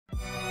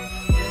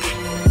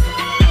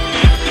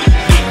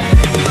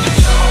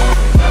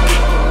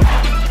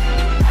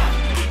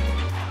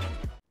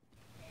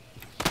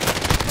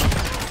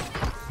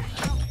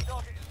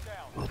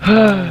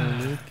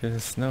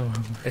Lucas, no.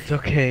 It's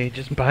okay,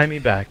 just buy me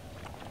back.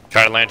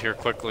 Try to land here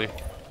quickly.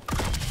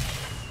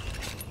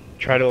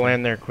 Try to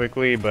land there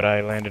quickly, but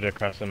I landed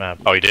across the map.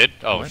 Oh, he did?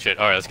 Oh, What? shit.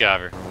 Alright, let's get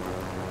out of here.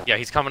 Yeah,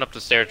 he's coming up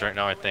the stairs right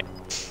now, I think.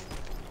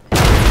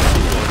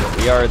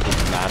 We are the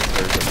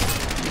masters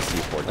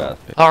of DC4 death.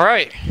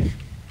 Alright.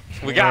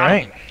 We got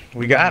him.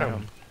 We got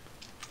him.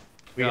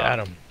 We got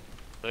him.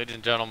 Ladies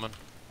and gentlemen.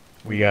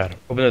 We got him.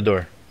 Open the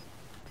door.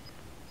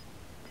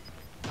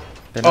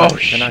 They're not, Oh,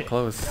 they're not shit.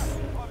 close.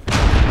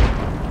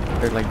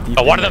 They're like deep.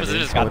 Oh, one of in them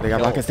there, is dude. in Oh, they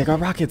got rockets. They got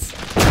rockets.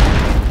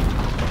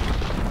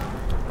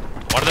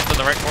 One of them's in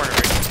the right corner.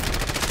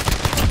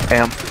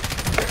 Bam.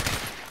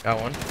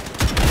 Got one.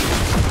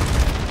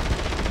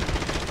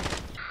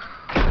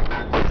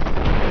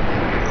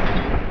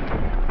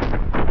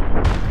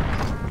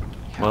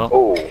 Well.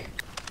 Oh.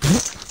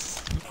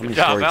 Good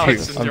job,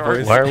 Alex and On George.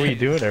 voice, Why are we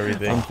doing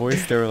everything? on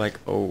voice, they were like,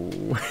 oh.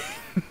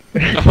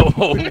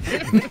 Oh.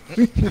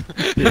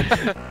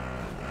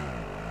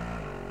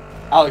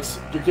 Alex,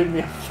 you're giving me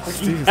a fucking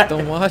Steve, headache.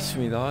 don't watch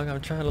me, dog.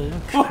 I'm trying to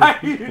look for Why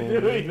are you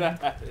people. doing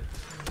that?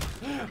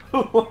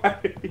 Why are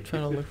you I'm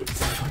trying to look for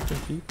fucking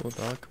people,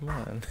 dog. Come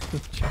on.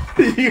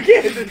 You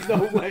can't, there's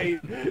no way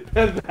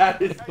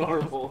that is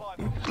normal.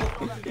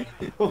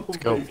 Oh Let's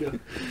go. my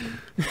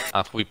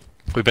God.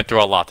 We've been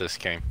through a lot this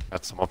game.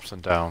 Had some ups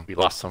and downs. We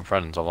lost some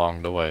friends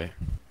along the way.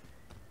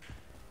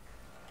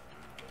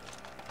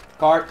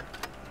 Cart.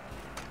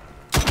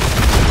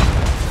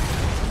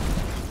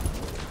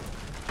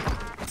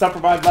 Stop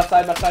provide, left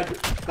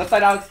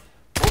side, Alex.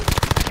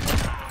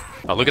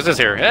 Oh, Lucas is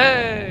here.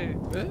 Hey!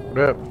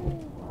 What up?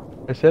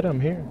 I said I'm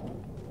here.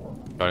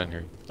 Got in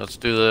here. Let's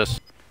do this.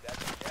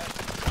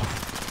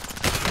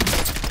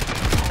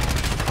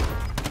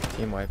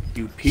 Team wipe.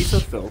 You piece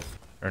of filth.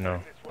 Or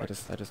no? I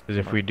just. Because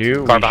if we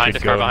do, Car we behind should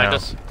us, go car behind now.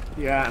 us.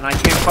 Yeah, and I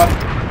can't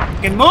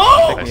fucking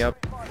move! Pick me up.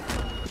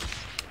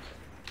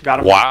 Got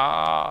him.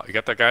 Wow. You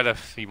got that guy that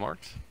he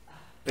marked?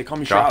 They call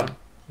me Drop Shroud.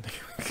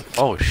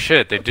 Oh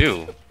shit, they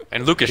do.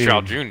 And Lucas Dude.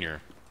 Shroud Jr.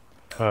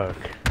 Fuck.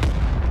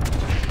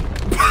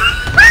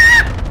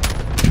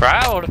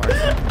 Shroud?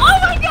 Oh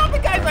my God, the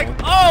guy's like,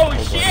 oh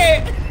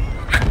shit!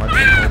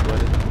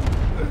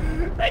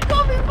 They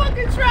call me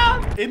fucking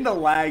Shroud! In the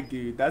lag,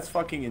 dude. That's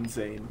fucking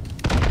insane.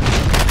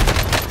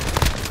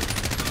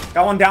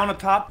 Got one down up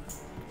top.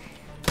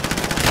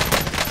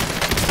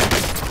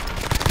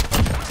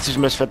 Si je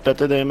me suis fait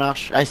péter des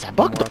marches. Hey, ça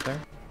bug, One more out there.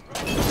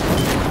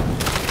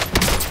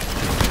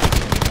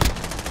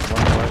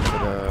 One more to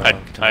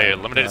the. I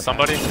eliminated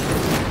somebody.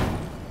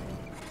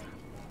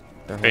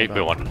 They're Hey, hold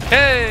good up. one.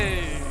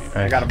 Hey!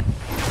 I got him.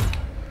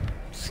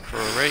 It's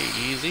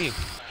crazy.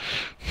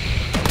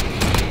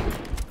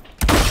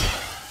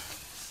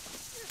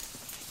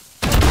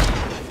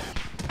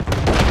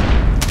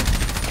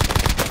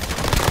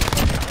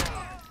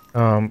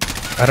 I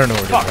don't know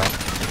where to Fuck. go.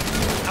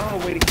 I don't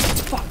know where to go.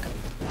 Fuck.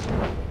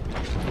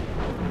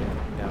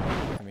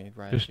 Yeah, I mean,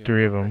 right. Just here.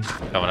 3 of them.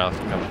 Coming out.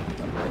 Coming.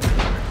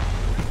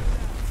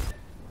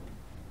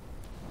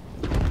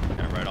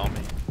 Yeah, right on me.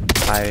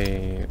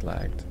 I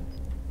lagged.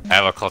 I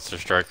have a cluster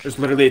strike. There's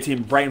literally a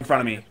team right in front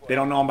of me. They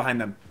don't know I'm behind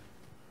them.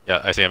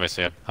 Yeah, I see him. I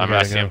see him. I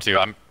gotta see go. him too.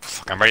 I'm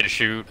ready to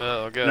shoot.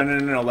 Oh god.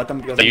 No. Let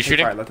them go. you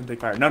shooting? Fire. Let them take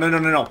fire. No.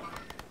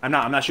 I'm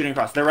not shooting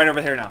across. They're right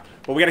over here now.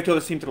 But we gotta kill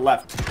this team to the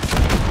left.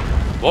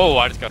 Whoa!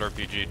 I just got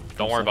RPG.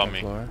 Don't worry about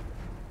me. Floor.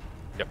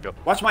 Yep.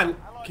 Watch my.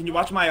 Can you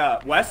watch my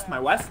west? My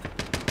west.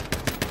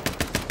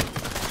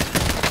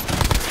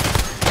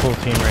 Full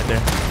team right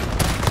there.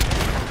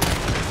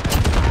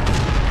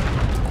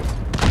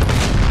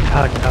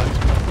 Alex.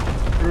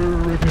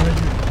 Right behind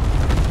you.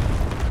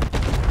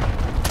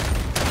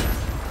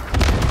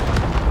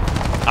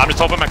 I'm just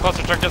hoping my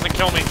cluster strike doesn't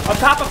kill me. Up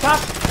top. Let's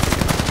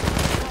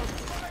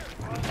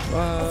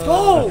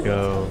go. Let's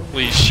go.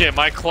 Holy shit!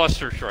 My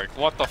cluster strike.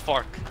 What the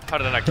fuck? How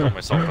did I not kill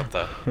myself with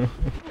that?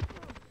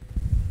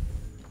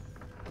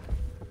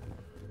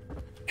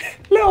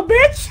 Little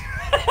bitch.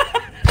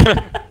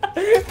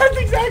 That's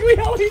exactly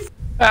how he's.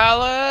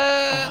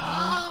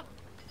 Alan!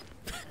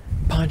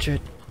 Punch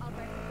it.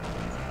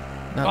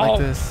 Not Oh. like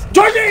this.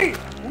 Georgie.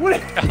 What?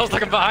 I was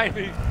looking behind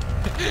me.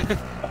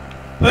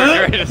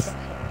 There it is.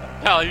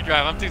 Hal, you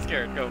drive. I'm too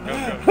scared. Go.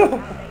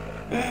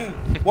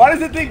 Why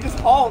does it think just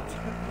halt?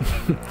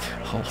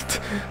 Halt.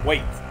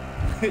 Wait.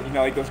 You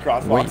know, like those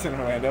crosswalks Wait. in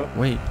Orlando.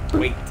 Wait.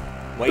 Wait.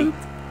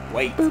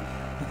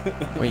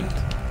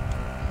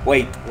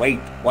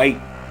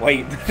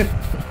 Wait.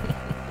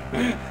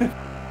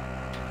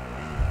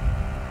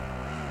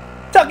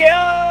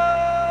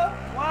 Tokyo!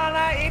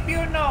 Wanna if you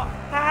know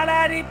how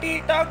to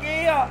repeat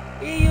Tokyo.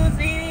 If you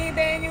see it,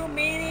 then you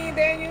mean it,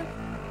 then you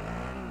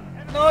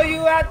know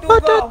you have to go.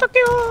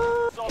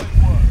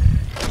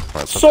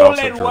 Alright, so Solid cross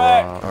it to,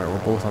 work. Alright, we're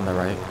both on the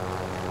right.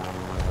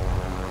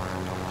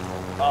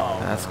 Uh-oh.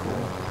 That's cool.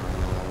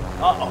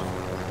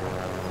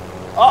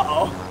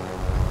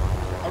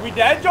 Uh-oh. Are we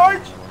dead,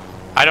 George?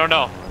 I don't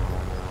know.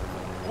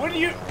 What do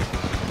you...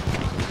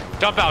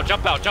 Jump out. You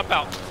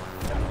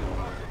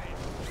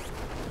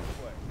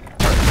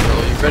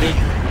ready?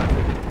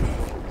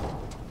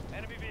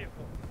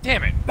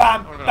 Damn it!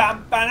 Bam,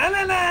 bam,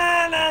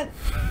 banana,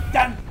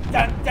 dun,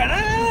 dun, dun,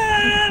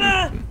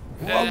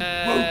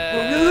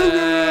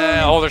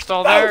 Oh, they're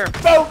still there.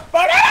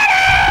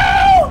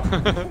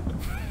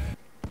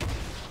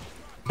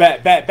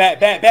 Bet.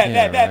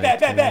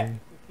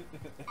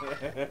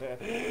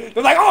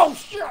 They're like, oh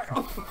shit.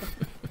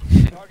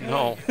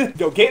 No.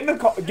 Yo, get in the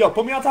car. Yo,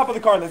 put me on top of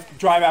the car. Let's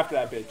drive after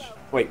that bitch.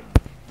 Wait.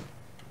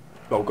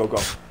 Go.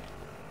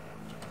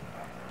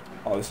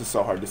 Oh, this is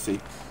so hard to see.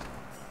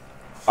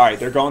 All right,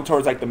 they're going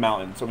towards like the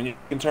mountain. So when you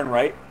can turn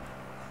right.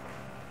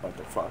 What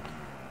the fuck?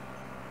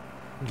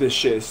 This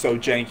shit is so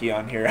janky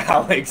on here,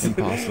 Alex.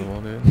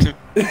 Impossible, dude.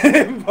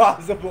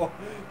 Impossible.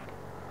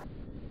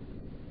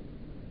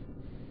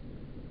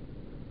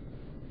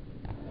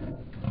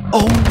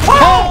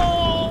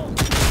 Oh!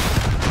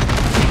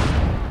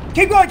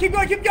 Keep going.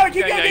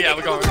 Yeah,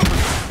 we're going.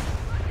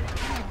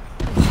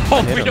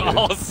 Oh, we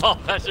all saw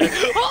that shit.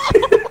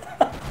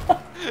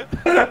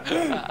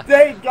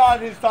 Thank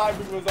God his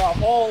timing was off.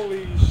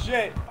 Holy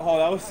shit. Oh,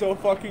 that was so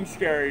fucking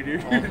scary,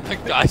 dude. Oh my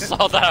God, I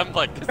saw that. I'm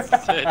like, this is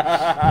it.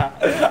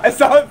 I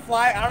saw it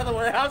fly out of the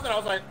warehouse and I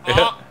was like,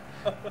 ah.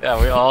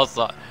 Yeah, we all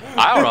saw.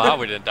 I don't know how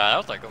we didn't die. That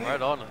was like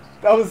right on us.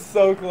 That was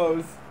so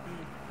close.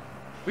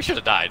 We should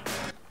have died.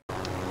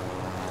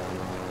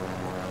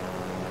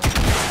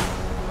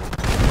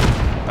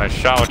 Nice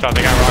shot. Watch out,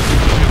 they got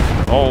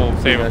rockets. Oh,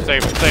 save him.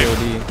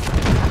 CoD.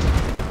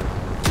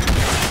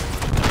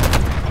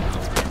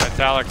 That's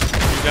Alex.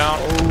 You down?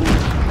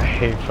 I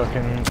hate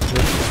fucking this.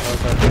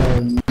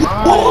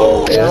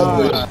 Oh!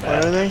 Yeah. Where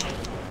are they?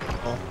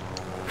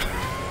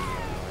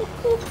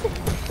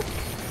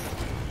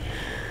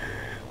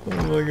 Oh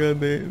my god,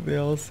 they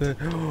all said,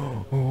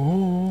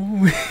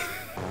 oh.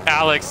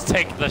 Alex,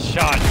 take the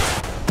shot.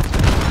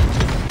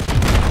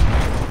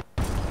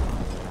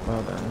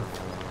 Well done.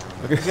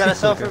 He's got a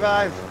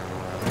self-revive.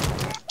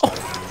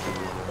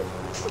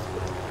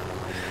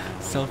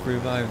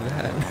 Self-revive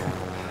that.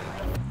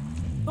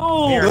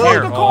 Oh, Here, look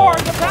here. the car,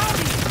 the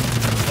bounty.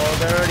 Oh,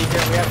 they're already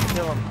here. We have to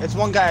kill him. It's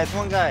one guy.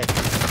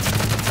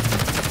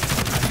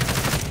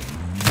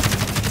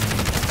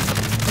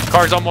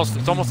 Car's almost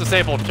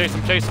disabled. Chase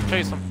him.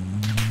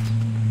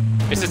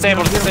 It's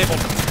disabled. Get him.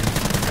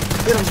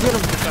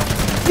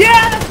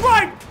 Yeah, that's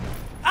right.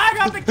 I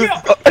got the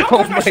kill. Don't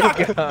touch my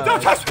shotgun. God.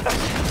 Don't touch me.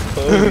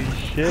 Holy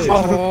shit.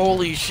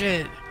 Holy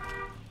shit.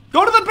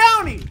 Go to the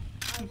bounty.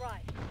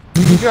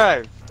 You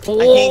drive. I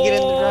can't get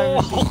in the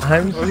driver's seat.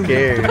 I'm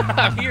scared.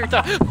 I'm here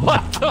to.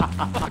 What the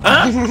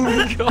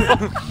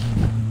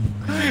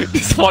fuck?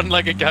 This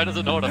one-legged guy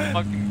doesn't know how to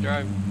fucking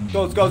drive.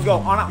 Go.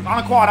 On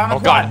a quad.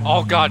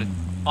 Oh god.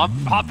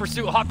 Hot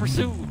pursuit.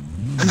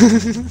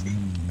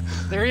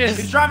 There he He's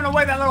is. driving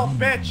away, that little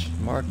bitch.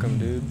 Mark him,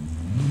 dude.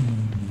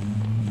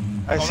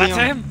 I Oh, see that's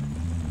him.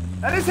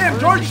 That is him.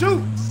 George,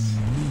 shoot.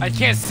 I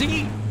can't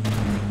see.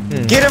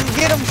 Get him.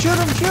 Shoot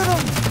him.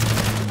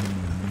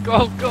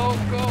 Go.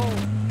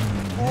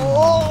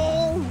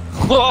 Oh!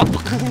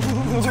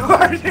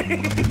 George.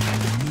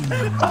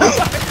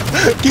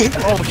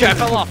 Oh shit, I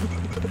fell off.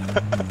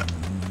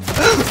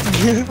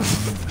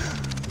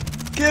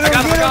 Get I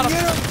got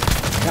him.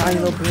 Die,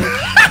 little bitch.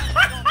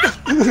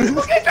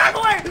 Okay, drive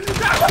away.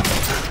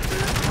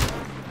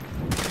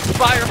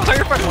 Fire.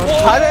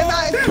 How did I?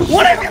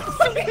 What is it?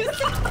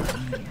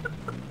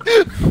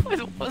 What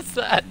was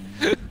that?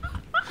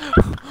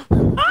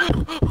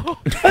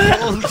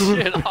 Holy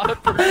shit, hot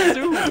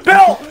pursuit.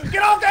 Bill,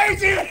 get off the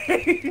ATV.